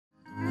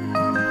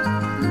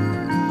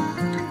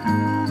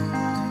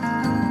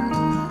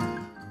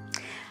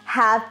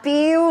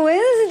Happy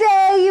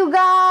Wednesday, you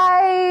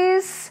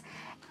guys!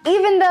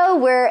 Even though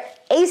we're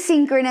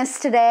asynchronous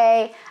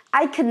today,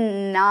 I could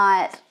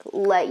not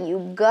let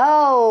you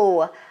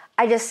go.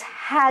 I just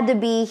had to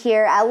be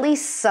here, at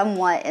least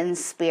somewhat in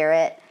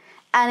spirit.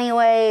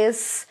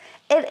 Anyways,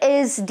 it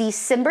is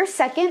December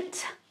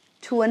 2nd,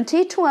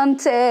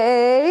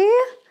 2020.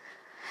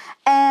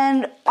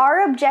 And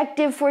our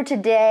objective for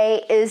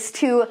today is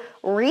to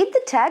read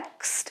the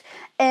text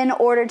in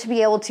order to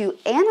be able to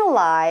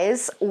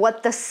analyze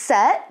what the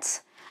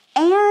set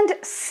and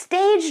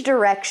stage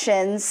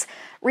directions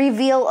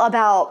reveal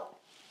about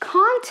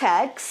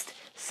context.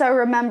 So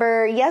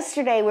remember,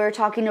 yesterday we were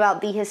talking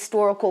about the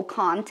historical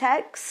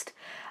context,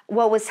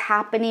 what was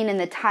happening in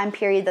the time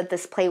period that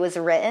this play was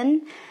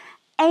written,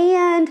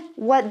 and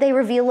what they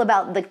reveal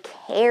about the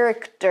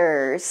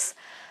characters.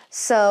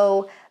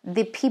 So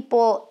the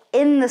people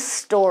in the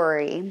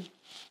story.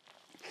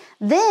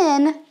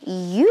 Then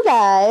you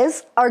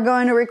guys are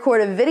going to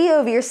record a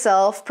video of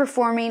yourself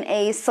performing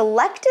a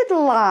selected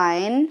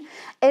line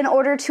in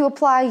order to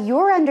apply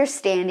your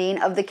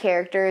understanding of the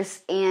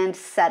characters and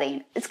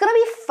setting. It's going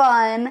to be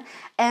fun,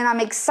 and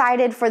I'm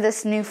excited for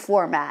this new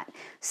format.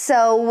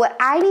 So what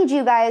I need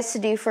you guys to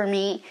do for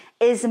me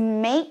is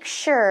make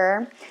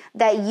sure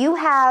that you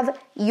have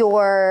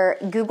your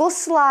Google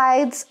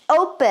Slides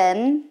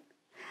open,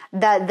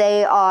 that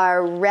they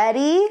are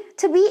ready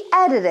to be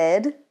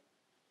edited,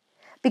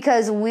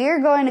 because we're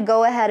going to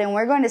go ahead and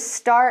we're going to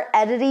start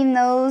editing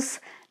those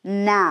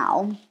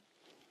now.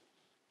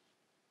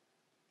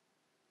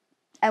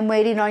 I'm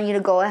waiting on you to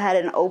go ahead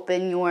and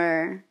open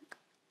your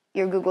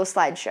Google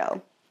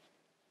slideshow.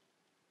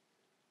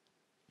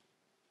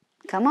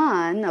 Come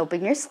on,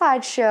 open your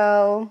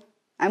slideshow.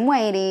 I'm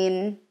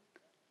waiting.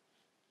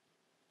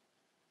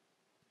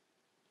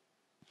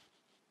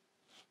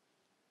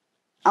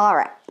 All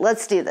right,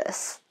 let's do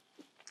this.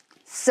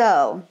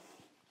 So,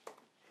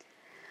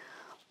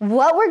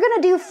 what we're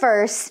going to do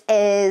first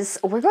is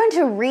we're going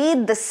to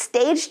read the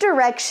stage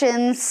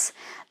directions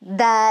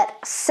that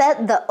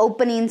set the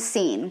opening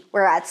scene.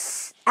 We're at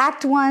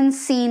Act 1,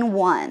 Scene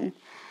 1.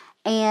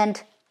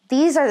 And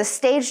these are the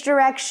stage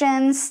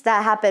directions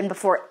that happen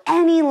before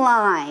any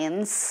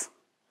lines.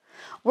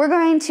 We're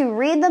going to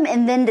read them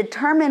and then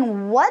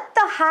determine what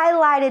the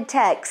highlighted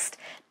text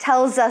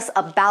tells us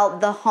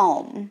about the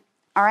home.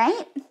 All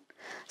right?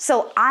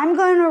 So I'm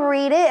going to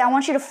read it. I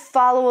want you to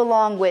follow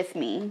along with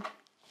me.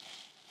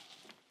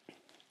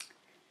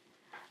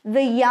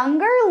 The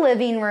younger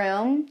living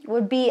room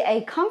would be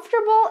a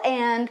comfortable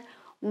and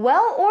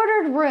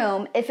well-ordered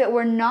room if it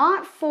were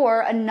not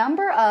for a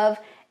number of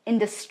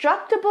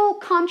indestructible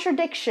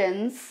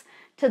contradictions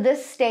to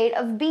this state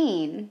of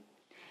being.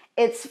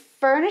 Its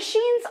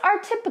furnishings are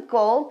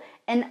typical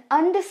and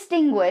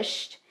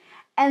undistinguished,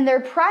 and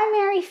their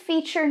primary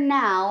feature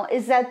now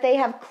is that they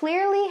have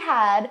clearly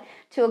had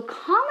to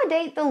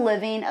accommodate the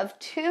living of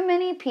too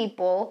many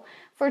people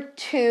for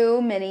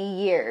too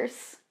many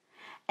years.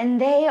 And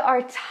they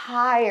are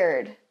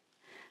tired.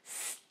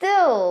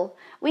 Still,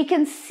 we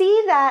can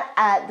see that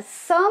at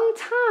some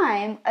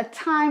time, a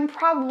time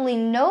probably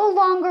no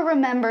longer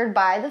remembered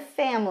by the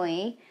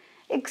family,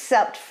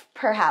 except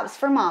perhaps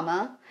for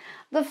Mama,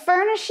 the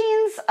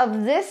furnishings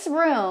of this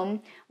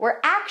room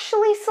were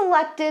actually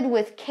selected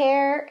with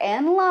care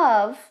and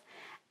love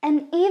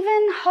and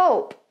even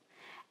hope,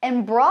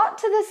 and brought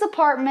to this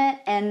apartment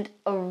and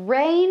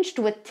arranged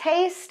with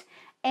taste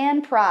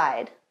and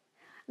pride.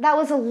 That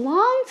was a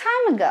long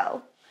time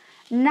ago.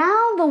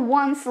 Now the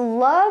once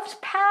loved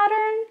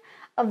pattern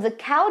of the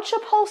couch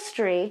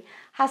upholstery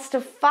has to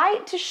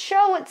fight to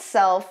show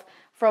itself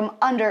from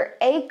under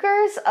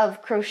acres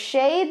of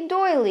crocheted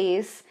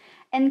doilies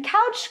and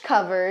couch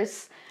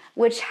covers,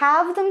 which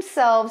have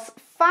themselves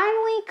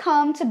finally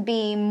come to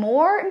be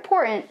more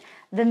important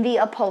than the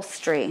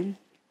upholstery.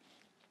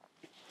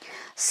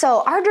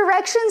 So our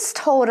directions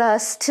told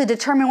us to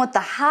determine what the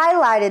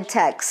highlighted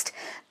text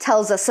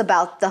tells us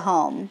about the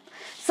home.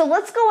 So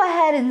let's go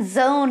ahead and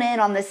zone in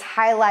on this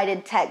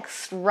highlighted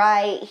text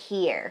right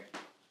here.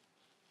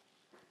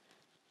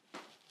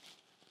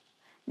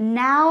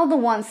 Now the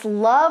once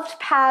loved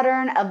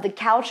pattern of the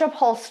couch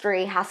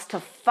upholstery has to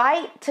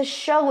fight to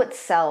show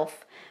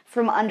itself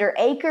from under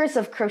acres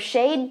of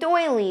crocheted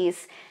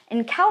doilies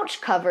and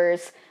couch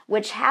covers,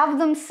 which have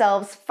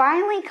themselves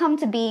finally come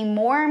to be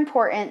more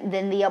important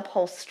than the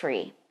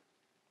upholstery.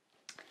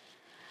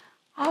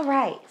 All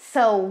right,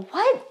 so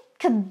what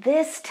could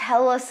this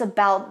tell us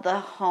about the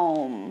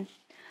home?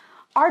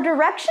 Our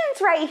directions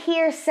right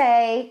here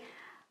say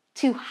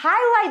to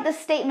highlight the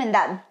statement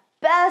that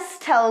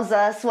best tells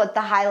us what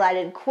the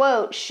highlighted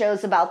quote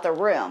shows about the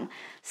room.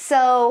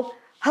 So,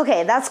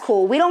 okay, that's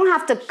cool. We don't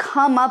have to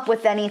come up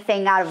with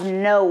anything out of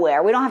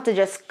nowhere. We don't have to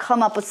just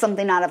come up with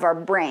something out of our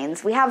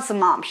brains. We have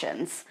some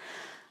options.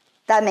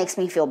 That makes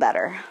me feel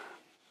better.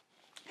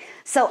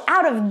 So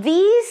out of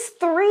these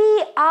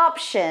three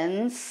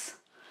options,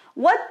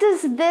 what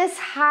does this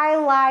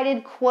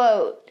highlighted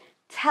quote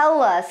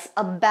tell us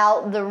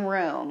about the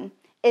room?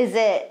 Is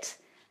it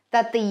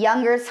that the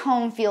younger's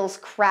home feels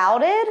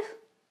crowded?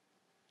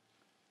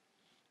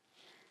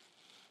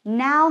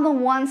 Now the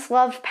once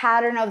loved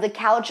pattern of the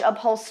couch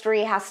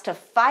upholstery has to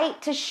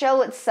fight to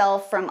show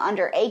itself from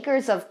under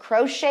acres of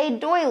crocheted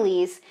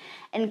doilies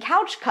and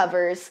couch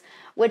covers,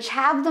 which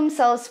have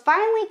themselves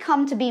finally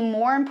come to be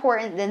more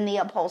important than the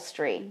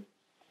upholstery.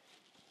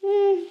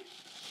 Maybe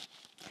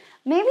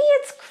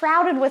it's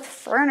crowded with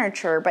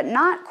furniture, but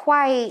not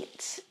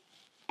quite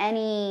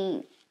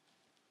any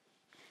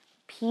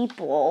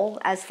people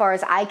as far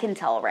as I can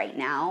tell right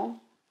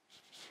now.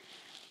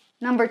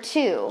 Number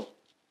 2,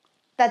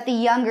 that the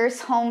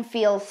younger's home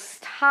feels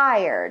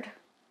tired.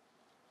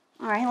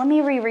 All right, let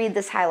me reread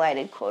this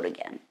highlighted quote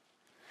again.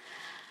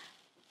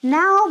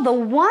 Now, the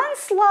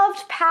once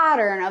loved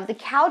pattern of the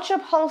couch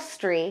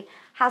upholstery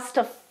has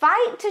to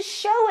fight to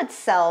show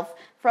itself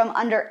from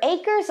under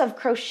acres of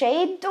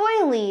crocheted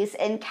doilies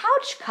and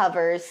couch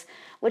covers,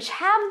 which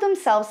have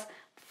themselves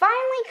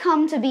finally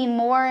come to be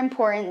more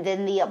important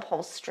than the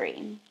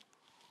upholstery.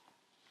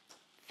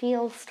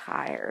 Feels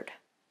tired.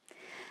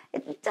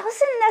 It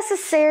doesn't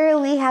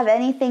necessarily have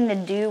anything to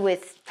do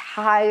with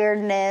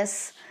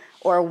tiredness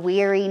or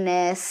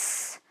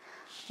weariness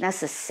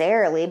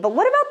necessarily, but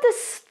what about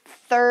this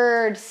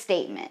third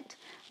statement?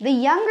 The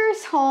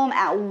younger's home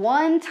at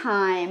one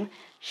time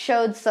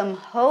showed some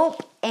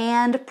hope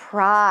and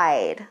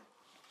pride.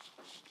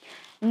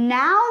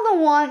 Now the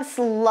once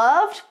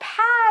loved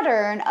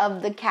pattern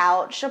of the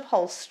couch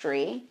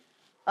upholstery.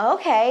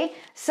 Okay,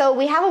 so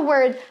we have a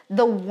word,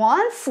 the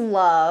once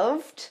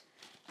loved.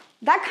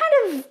 That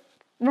kind of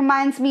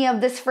reminds me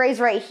of this phrase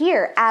right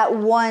here, at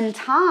one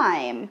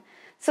time.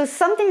 So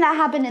something that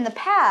happened in the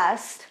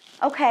past,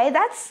 okay,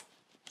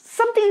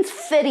 something's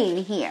fitting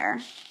here.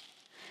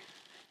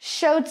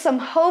 Showed some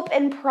hope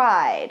and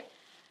pride.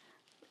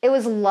 It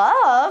was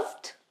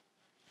loved.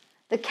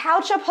 The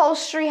couch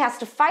upholstery has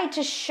to fight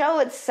to show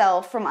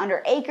itself from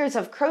under acres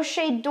of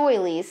crocheted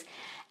doilies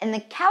and the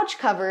couch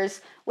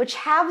covers, which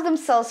have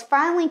themselves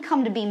finally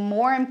come to be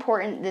more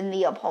important than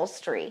the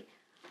upholstery.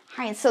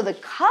 All right, so the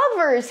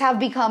covers have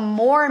become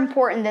more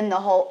important than the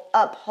whole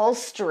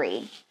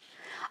upholstery.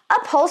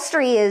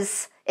 Upholstery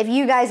is, if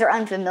you guys are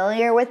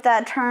unfamiliar with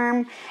that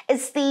term,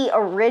 it's the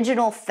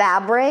original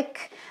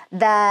fabric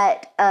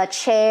that a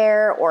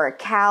chair or a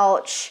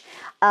couch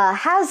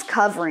has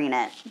covering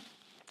it.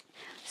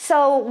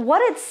 So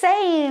what it's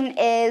saying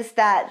is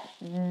that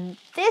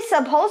this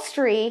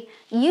upholstery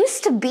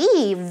used to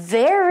be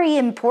very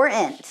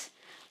important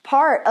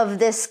part of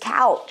this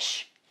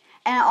couch.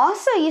 And it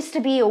also used to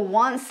be a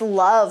once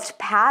loved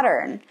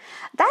pattern.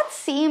 That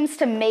seems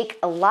to make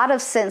a lot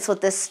of sense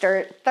with this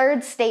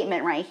third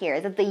statement right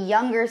here, that the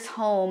younger's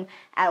home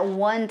at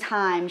one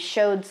time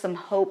showed some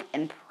hope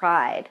and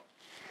pride.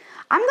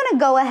 I'm going to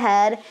go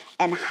ahead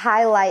and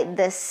highlight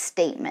this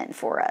statement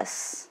for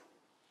us.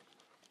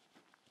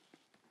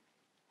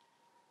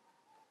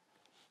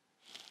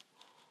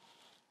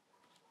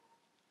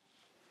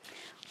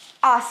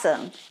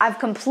 Awesome. I've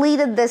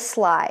completed this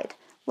slide.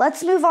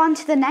 Let's move on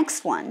to the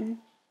next one.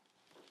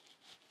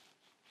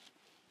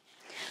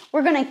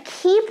 We're going to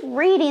keep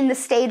reading the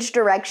stage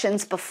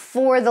directions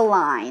before the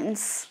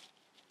lines.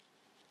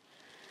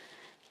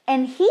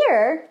 And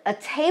here, a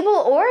table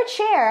or a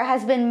chair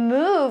has been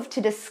moved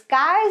to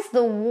disguise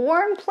the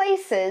worn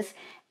places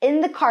in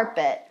the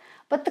carpet,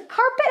 but the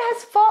carpet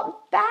has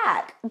fought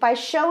back by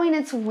showing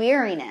its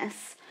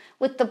weariness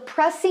with the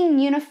pressing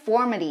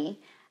uniformity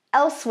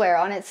elsewhere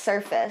on its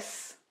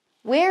surface.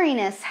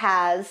 Weariness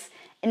has,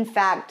 in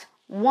fact,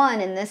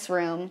 won in this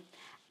room.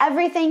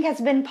 Everything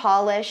has been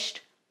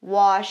polished,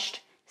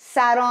 washed,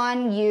 sat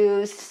on,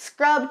 used,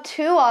 scrubbed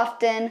too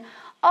often.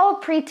 All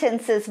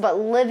pretenses but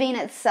living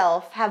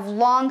itself have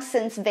long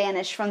since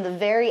vanished from the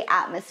very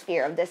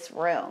atmosphere of this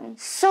room.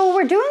 So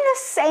we're doing the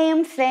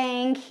same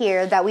thing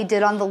here that we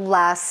did on the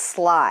last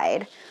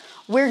slide.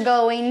 We're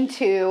going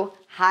to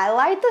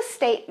highlight the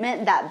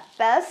statement that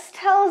best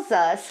tells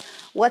us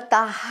what the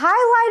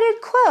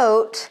highlighted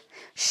quote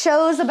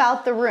shows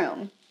about the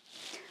room.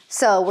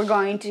 So we're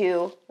going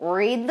to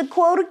read the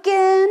quote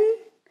again,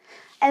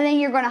 and then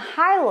you're going to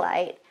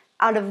highlight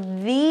out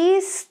of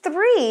these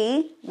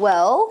three,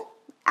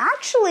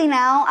 actually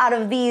now out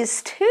of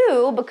these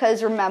two,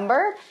 because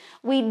remember,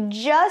 we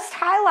just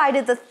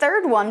highlighted the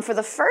third one for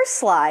the first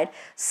slide.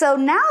 So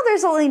now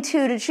there's only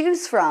two to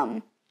choose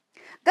from.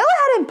 Go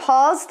ahead and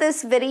pause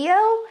this video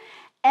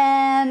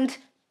and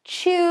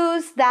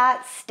choose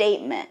that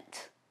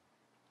statement.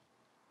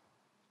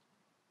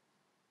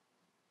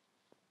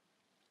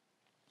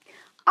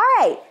 All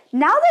right,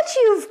 now that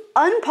you've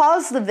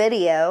unpaused the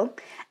video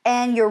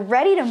and you're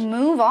ready to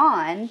move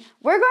on,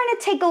 we're going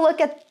to take a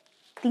look at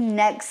the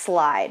next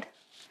slide.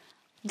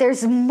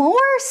 There's more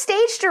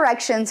stage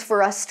directions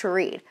for us to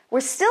read.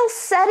 We're still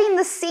setting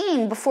the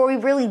scene before we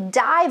really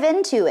dive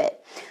into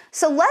it.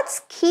 So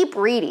let's keep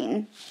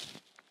reading.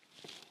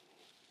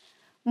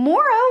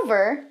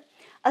 Moreover,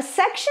 a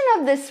section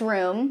of this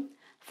room,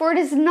 for it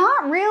is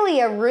not really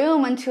a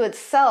room unto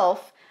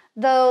itself,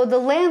 though the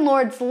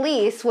landlord's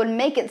lease would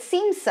make it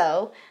seem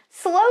so,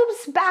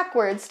 slopes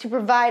backwards to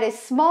provide a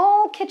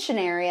small kitchen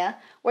area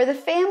where the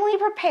family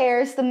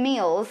prepares the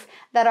meals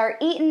that are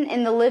eaten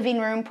in the living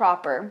room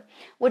proper,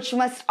 which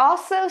must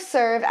also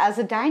serve as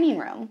a dining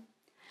room.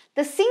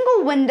 The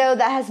single window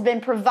that has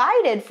been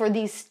provided for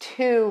these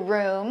two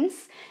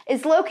rooms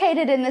is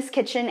located in this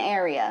kitchen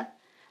area.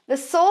 The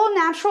sole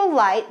natural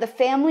light the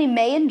family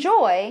may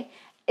enjoy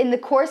in the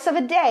course of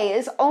a day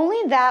is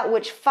only that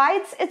which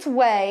fights its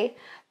way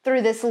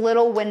through this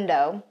little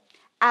window.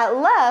 At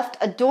left,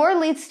 a door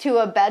leads to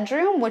a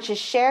bedroom which is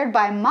shared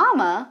by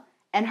Mama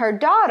and her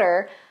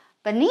daughter,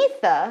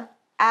 Benitha.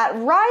 At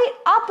right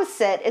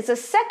opposite is a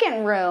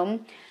second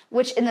room,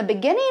 which in the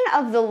beginning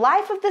of the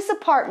life of this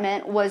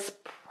apartment was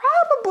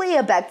probably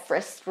a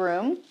breakfast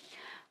room,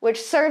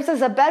 which serves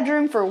as a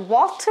bedroom for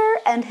Walter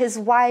and his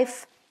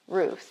wife,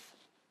 Ruth.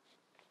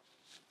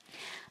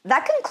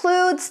 That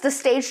concludes the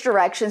stage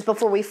directions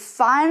before we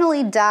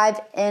finally dive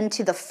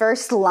into the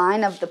first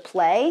line of the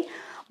play.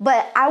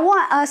 But I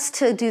want us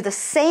to do the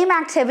same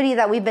activity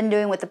that we've been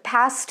doing with the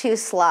past two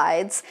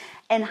slides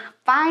and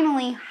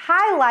finally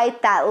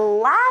highlight that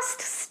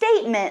last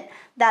statement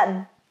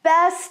that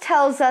best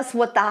tells us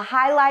what the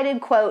highlighted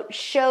quote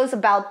shows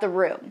about the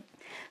room.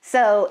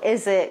 So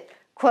is it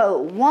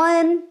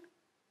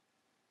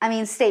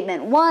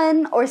statement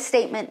 1 or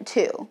statement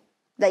 2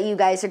 that you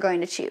guys are going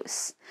to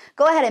choose?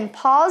 Go ahead and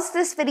pause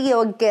this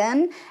video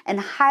again and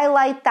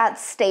highlight that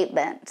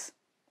statement.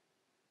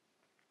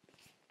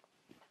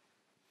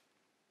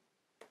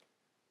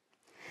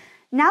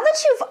 Now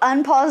that you've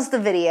unpaused the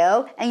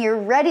video and you're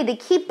ready to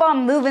keep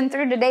on moving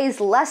through today's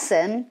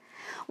lesson,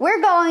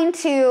 we're going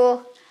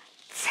to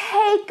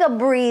take a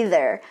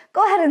breather.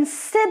 Go ahead and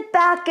sit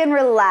back and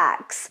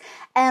relax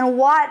and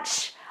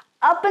watch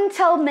up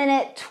until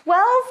minute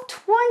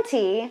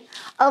 12:20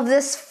 of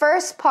this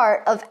first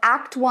part of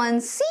Act 1,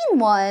 Scene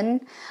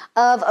 1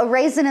 of A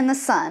Raisin in the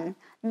Sun.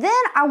 Then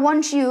I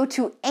want you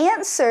to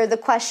answer the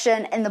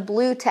question in the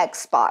blue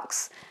text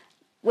box,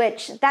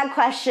 which that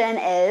question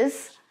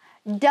is,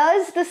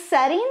 does the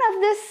setting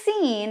of this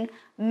scene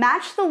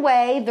match the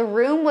way the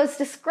room was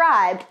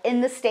described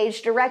in the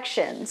stage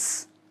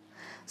directions?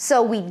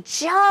 So we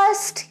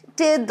just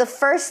did the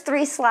first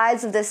 3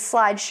 slides of this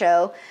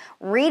slideshow,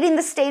 reading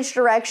the stage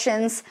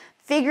directions,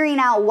 figuring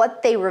out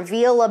what they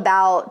reveal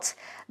about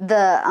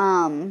the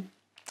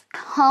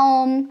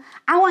home.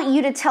 I want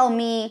you to tell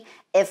me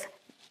if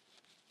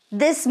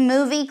this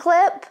movie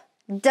clip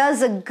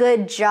does a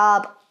good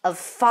job of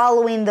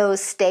following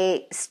those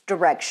stage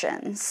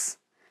directions.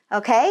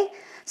 Okay?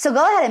 So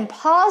go ahead and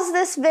pause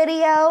this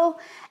video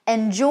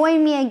and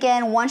join me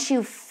again once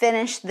you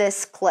finish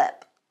this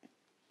clip.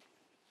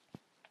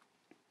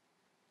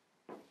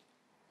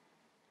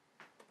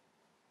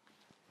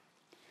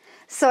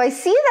 So I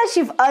see that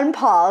you've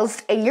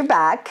unpaused and you're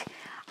back.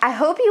 I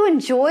hope you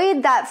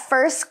enjoyed that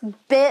first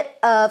bit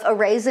of A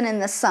Raisin in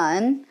the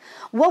Sun.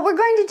 What we're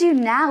going to do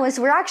now is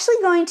we're actually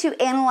going to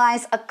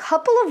analyze a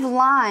couple of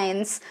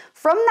lines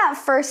from that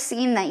first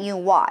scene that you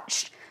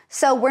watched.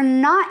 So we're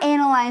not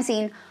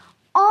analyzing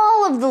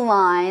all of the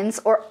lines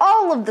or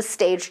all of the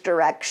stage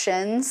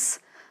directions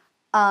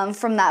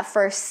from that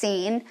first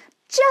scene,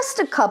 just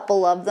a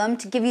couple of them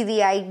to give you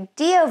the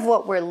idea of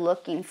what we're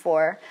looking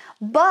for.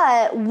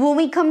 But when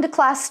we come to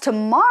class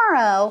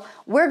tomorrow,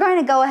 we're going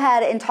to go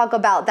ahead and talk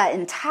about that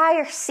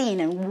entire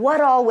scene and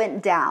what all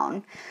went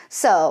down.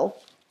 So,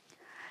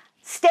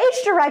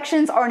 stage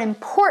directions are an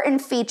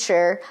important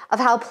feature of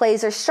how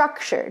plays are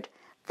structured.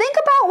 Think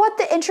about what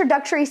the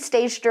introductory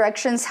stage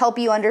directions help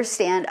you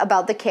understand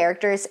about the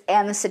characters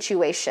and the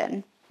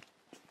situation.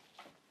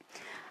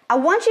 I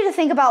want you to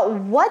think about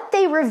what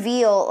they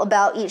reveal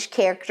about each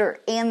character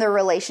and their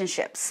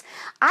relationships.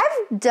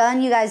 I've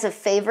done you guys a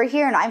favor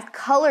here and I've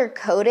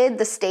color-coded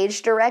the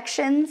stage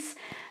directions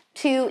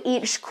to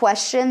each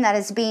question that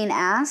is being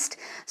asked.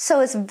 So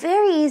it's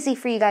very easy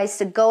for you guys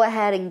to go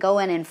ahead and go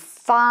in and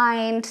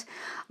find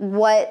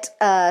what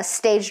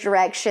stage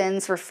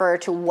directions refer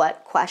to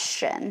what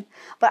question.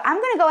 But I'm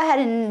going to go ahead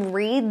and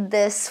read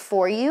this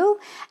for you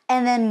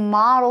and then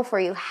model for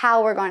you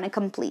how we're going to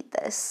complete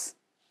this.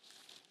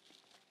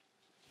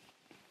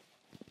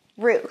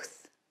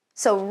 Ruth.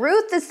 So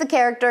Ruth is the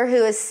character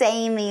who is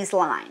saying these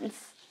lines.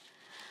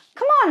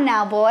 Come on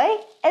now, boy.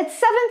 It's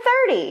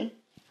 7:30.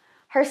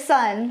 Her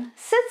son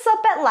sits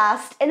up at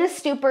last in a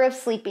stupor of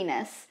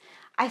sleepiness.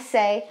 I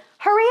say,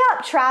 hurry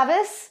up,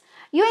 Travis.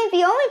 You ain't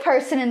the only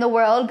person in the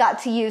world got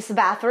to use the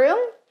bathroom.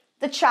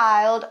 The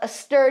child, a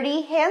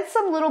sturdy,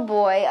 handsome little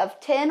boy of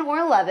 10 or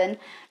 11,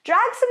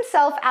 drags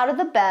himself out of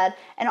the bed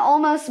and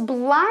almost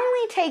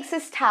blindly takes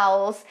his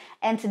towels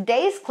and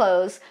today's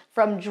clothes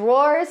from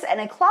drawers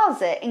and a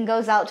closet and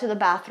goes out to the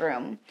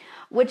bathroom,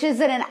 which is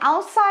in an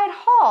outside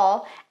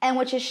hall and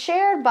which is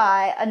shared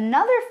by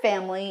another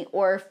family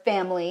or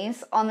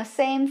families on the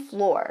same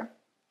floor.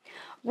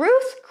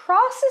 Ruth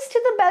crosses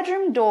to the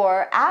bedroom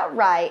door at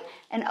right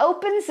and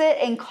opens it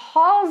and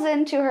calls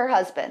in to her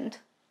husband.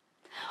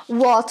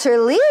 Walter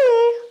Lee,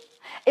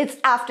 it's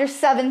after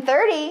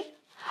 7:30.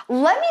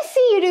 Let me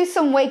see you do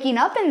some waking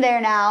up in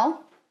there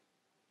now.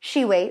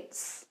 She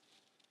waits.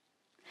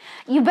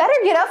 You better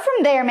get up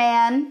from there,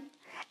 man.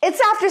 It's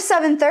after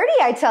 7:30,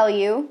 I tell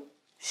you.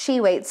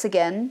 She waits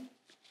again.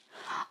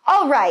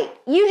 All right,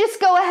 you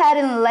just go ahead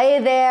and lay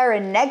there,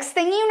 and next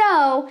thing you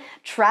know,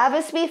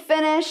 Travis be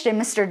finished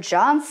and Mr.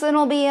 Johnson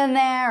will be in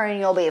there, and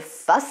you'll be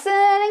fussing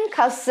and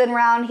cussing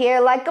around here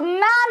like a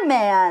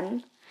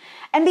madman.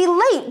 And be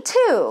late,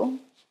 too.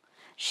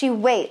 She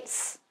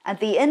waits at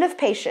the end of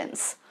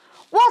patience.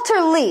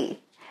 Walter Lee,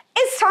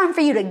 it's time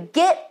for you to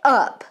get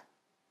up.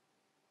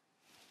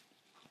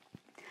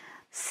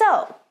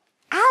 So,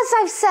 as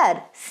I've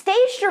said,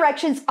 stage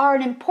directions are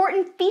an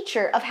important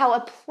feature of how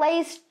a play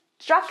is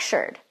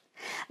structured.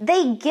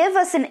 They give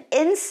us an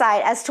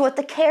insight as to what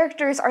the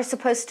characters are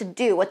supposed to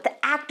do, what the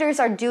actors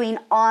are doing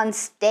on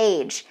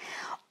stage,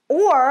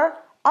 or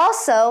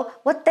also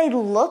what they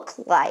look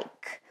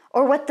like,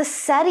 or what the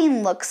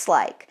setting looks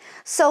like.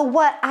 So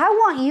what I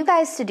want you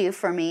guys to do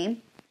for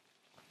me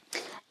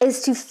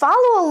is to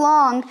follow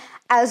along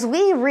as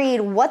we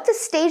read what the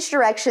stage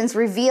directions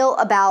reveal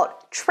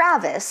about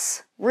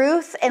Travis,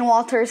 Ruth and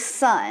Walter's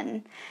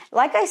son.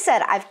 Like I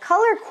said, I've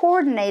color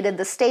coordinated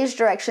the stage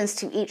directions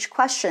to each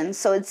question,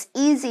 so it's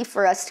easy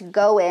for us to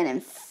go in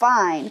and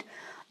find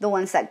the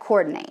ones that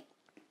coordinate.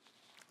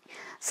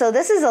 So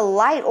this is a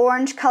light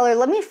orange color.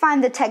 Let me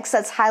find the text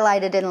that's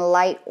highlighted in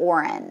light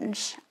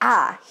orange.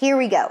 Here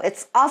we go.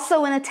 It's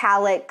also in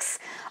italics,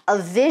 a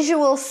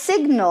visual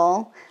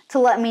signal to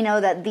let me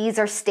know that these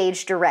are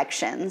stage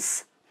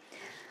directions.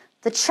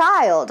 The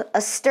child,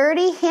 a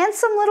sturdy,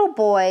 handsome little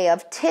boy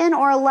of 10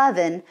 or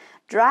 11,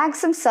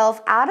 drags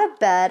himself out of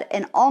bed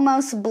and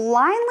almost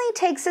blindly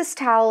takes his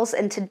towels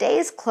and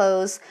today's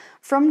clothes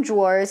from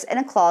drawers in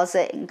a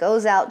closet and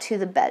goes out to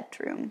the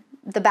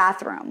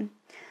bathroom.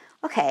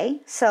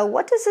 Okay, so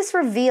what does this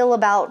reveal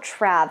about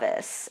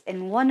Travis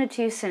in 1 to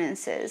 2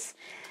 sentences?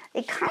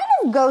 It kind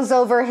of goes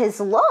over his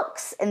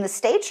looks in the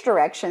stage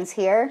directions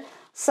here.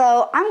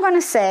 So I'm going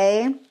to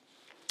say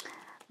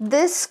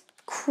this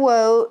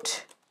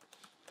quote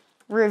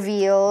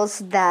reveals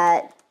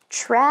that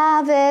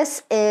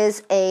Travis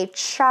is a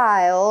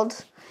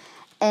child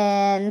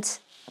and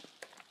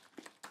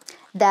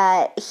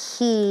that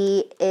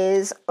he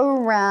is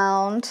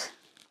around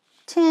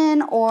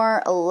 10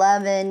 or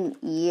 11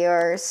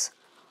 years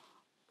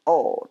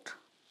old.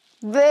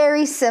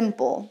 Very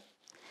simple.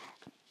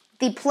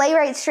 The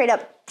playwright straight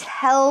up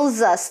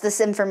tells us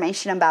this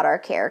information about our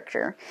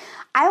character.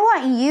 I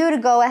want you to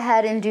go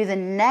ahead and do the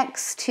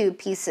next 2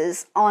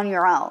 pieces on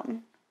your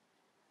own.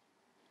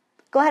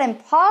 Go ahead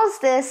and pause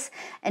this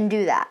and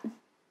do that.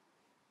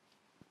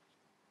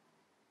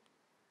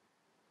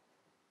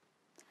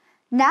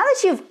 Now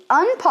that you've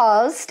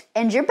unpaused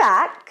and you're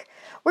back,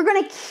 we're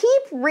going to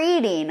keep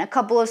reading a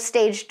couple of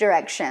stage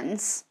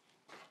directions.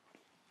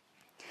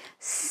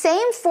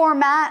 Same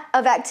format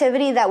of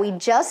activity that we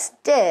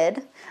just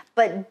did,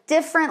 but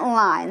different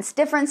lines,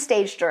 different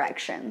stage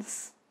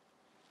directions.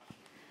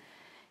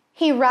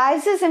 He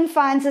rises and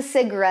finds a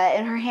cigarette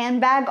in her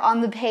handbag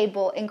on the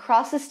table and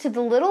crosses to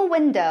the little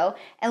window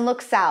and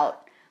looks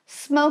out,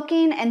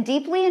 smoking and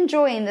deeply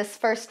enjoying this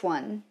first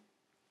one.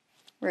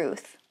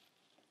 Ruth.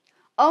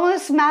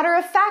 Almost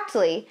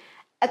matter-of-factly,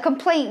 a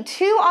complaint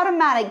too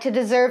automatic to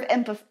deserve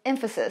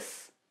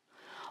emphasis.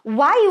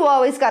 Why you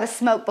always gotta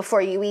smoke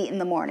before you eat in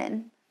the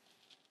morning?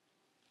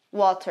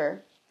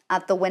 Walter,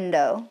 at the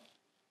window.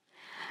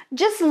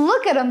 Just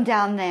look at him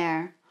down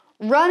there,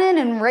 running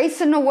and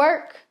racing to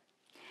work.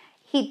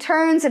 He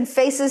turns and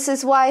faces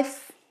his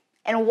wife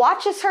and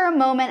watches her a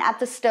moment at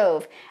the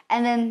stove,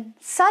 and then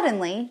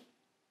suddenly,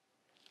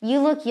 you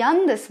look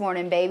young this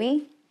morning,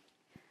 baby.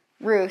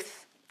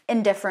 Ruth,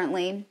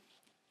 indifferently,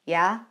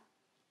 yeah?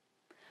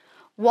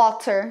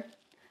 Walter,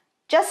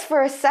 just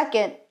for a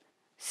second,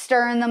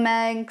 stirring the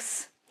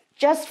eggs.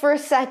 Just for a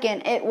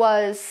second, it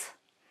was,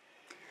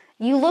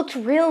 you looked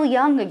real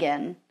young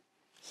again.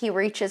 He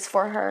reaches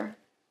for her.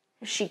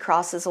 She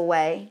crosses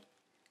away.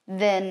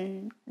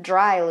 Then,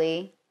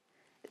 dryly,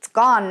 it's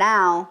gone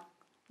now.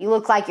 You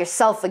look like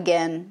yourself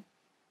again.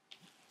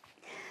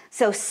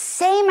 So,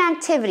 same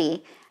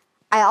activity.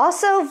 I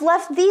also have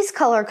left these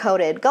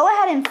color-coded. Go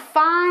ahead and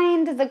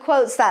find the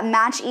quotes that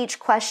match each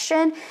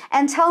question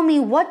and tell me,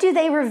 what do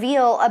they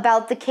reveal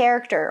about the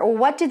character, or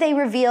what do they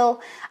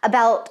reveal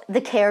about the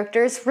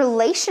character's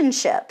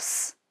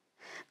relationships?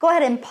 Go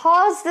ahead and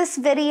pause this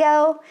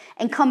video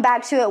and come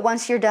back to it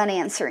once you're done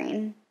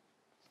answering.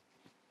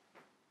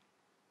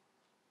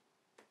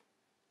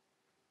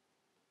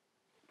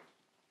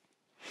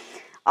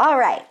 All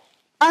right,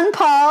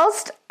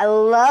 unpaused. I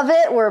love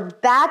it. We're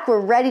back. We're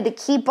ready to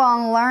keep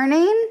on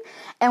learning,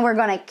 and we're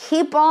going to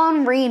keep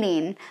on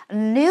reading a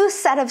new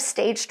set of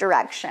stage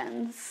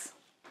directions.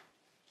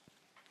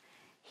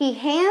 He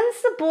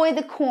hands the boy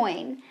the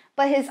coin,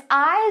 but his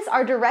eyes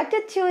are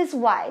directed to his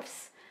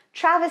wife's.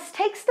 Travis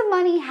takes the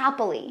money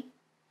happily.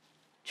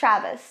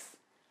 Travis,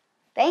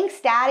 thanks,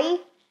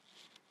 Daddy.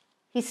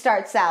 He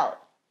starts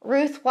out.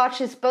 Ruth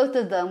watches both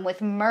of them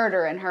with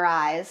murder in her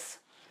eyes.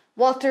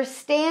 Walter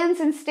stands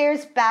and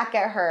stares back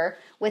at her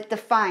with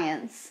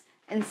defiance,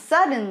 and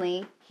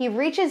suddenly he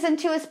reaches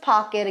into his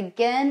pocket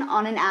again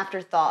on an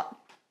afterthought.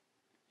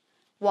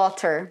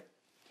 Walter,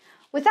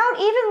 without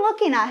even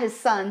looking at his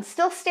son,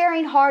 still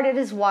staring hard at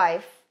his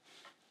wife.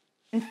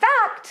 In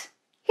fact,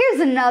 here's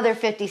another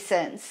 50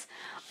 cents.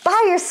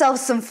 Buy yourself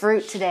some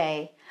fruit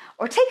today,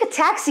 or take a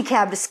taxi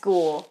cab to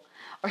school,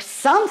 or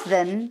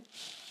something.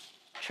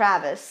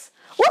 Travis,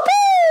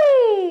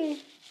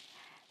 whoopee!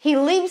 He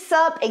leaps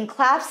up and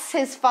claps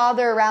his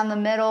father around the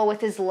middle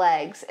with his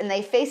legs, and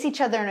they face each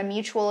other in a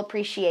mutual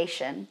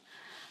appreciation.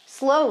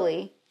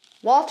 Slowly,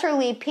 Walter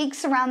Lee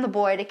peeks around the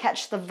boy to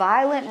catch the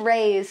violent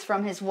rays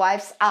from his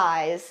wife's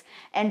eyes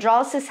and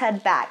draws his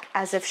head back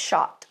as if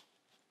shot.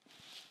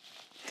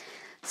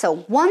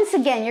 So once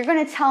again, you're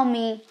going to tell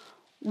me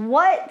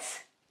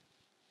what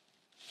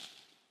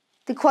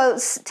the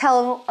quotes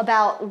tell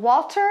about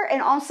Walter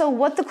and also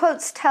what the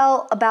quotes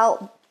tell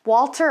about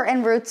Walter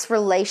and Ruth's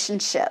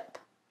relationship.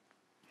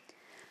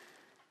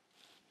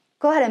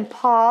 Go ahead and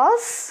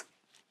pause.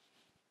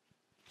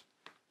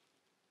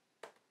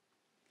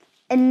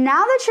 And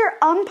now that you're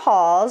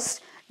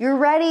unpaused, you're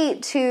ready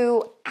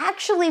to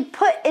actually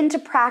put into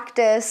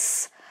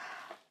practice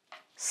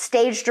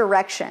stage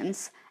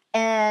directions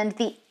and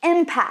the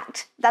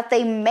impact that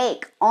they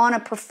make on a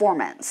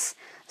performance.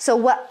 So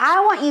what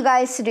I want you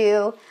guys to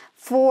do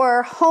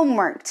for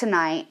homework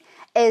tonight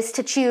is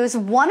to choose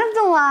one of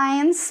the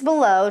lines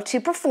below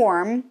to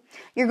perform.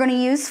 You're going to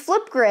use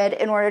Flipgrid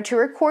in order to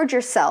record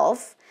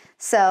yourself.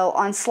 So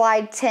on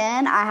slide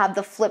 10, I have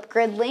the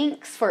Flipgrid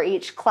links for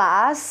each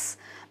class.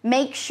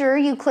 Make sure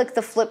you click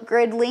the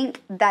Flipgrid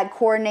link that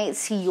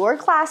coordinates to your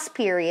class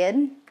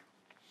period.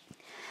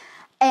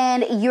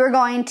 And you're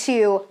going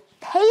to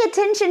pay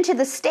attention to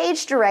the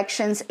stage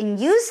directions and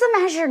use them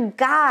as your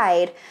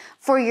guide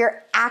for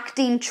your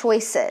acting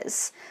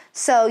choices.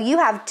 So you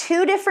have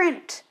two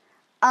different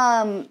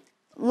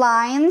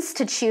lines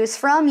to choose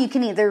from. You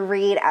can either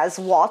read as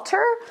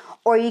Walter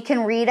or you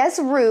can read as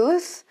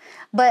Ruth.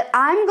 But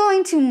I'm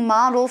going to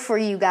model for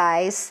you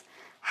guys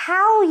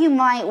how you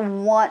might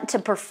want to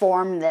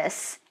perform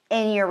this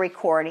in your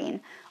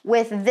recording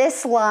with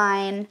this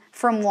line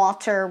from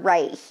Walter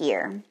right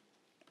here.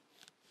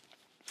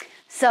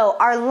 So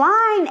our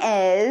line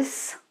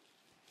is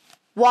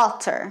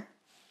Walter,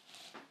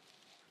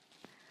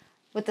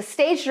 with the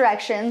stage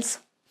directions,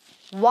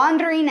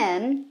 wandering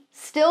in,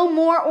 still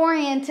more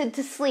oriented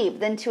to sleep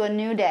than to a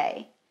new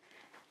day.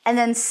 And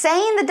then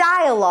saying the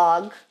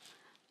dialogue,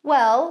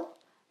 well,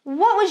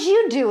 what was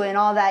you doing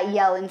all that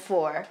yelling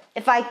for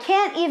if I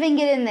can't even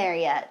get in there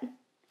yet?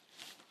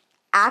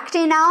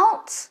 Acting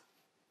out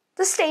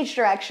the stage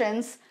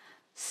directions,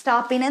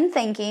 stopping and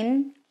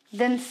thinking,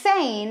 then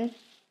saying,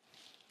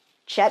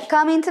 check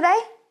coming today?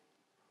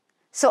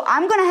 So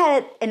I'm going to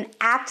head and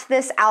act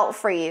this out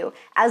for you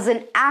as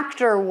an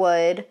actor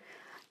would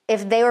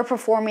if they were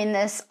performing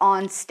this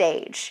on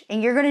stage.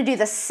 And you're going to do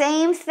the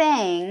same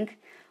thing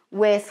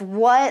with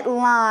what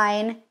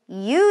line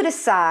you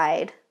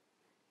decide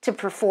to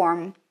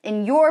perform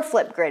in your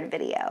Flipgrid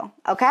video,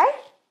 okay?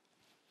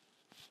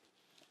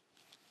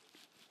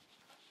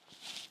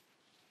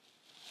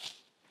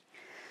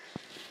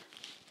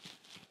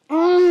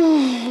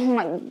 Oh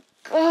my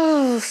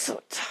God,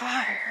 so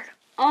tired.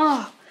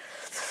 Oh,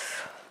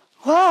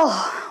 well,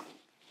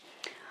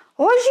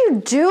 what was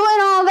you doing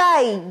all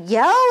that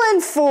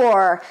yelling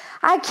for?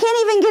 I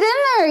can't even get in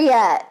there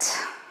yet.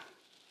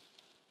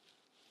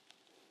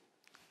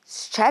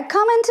 Is Chet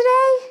coming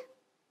today?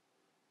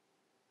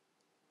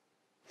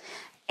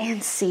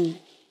 And scene.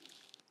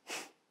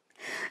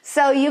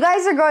 So you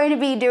guys are going to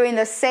be doing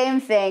the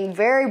same thing,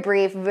 very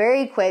brief,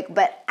 very quick,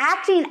 but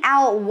acting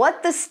out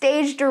what the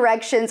stage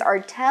directions are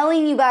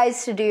telling you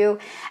guys to do,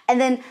 and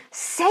then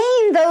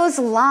saying those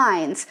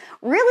lines,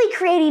 really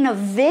creating a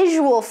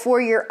visual for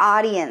your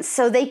audience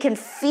so they can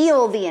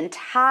feel the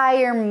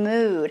entire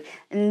mood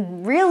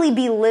and really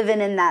be living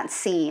in that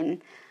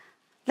scene.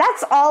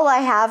 That's all I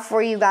have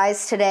for you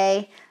guys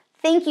today.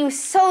 Thank you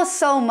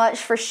so much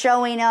for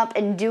showing up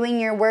and doing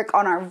your work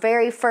on our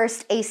very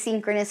first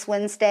Asynchronous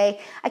Wednesday.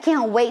 I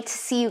can't wait to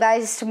see you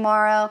guys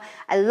tomorrow.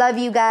 I love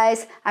you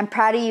guys. I'm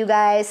proud of you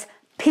guys.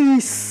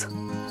 Peace.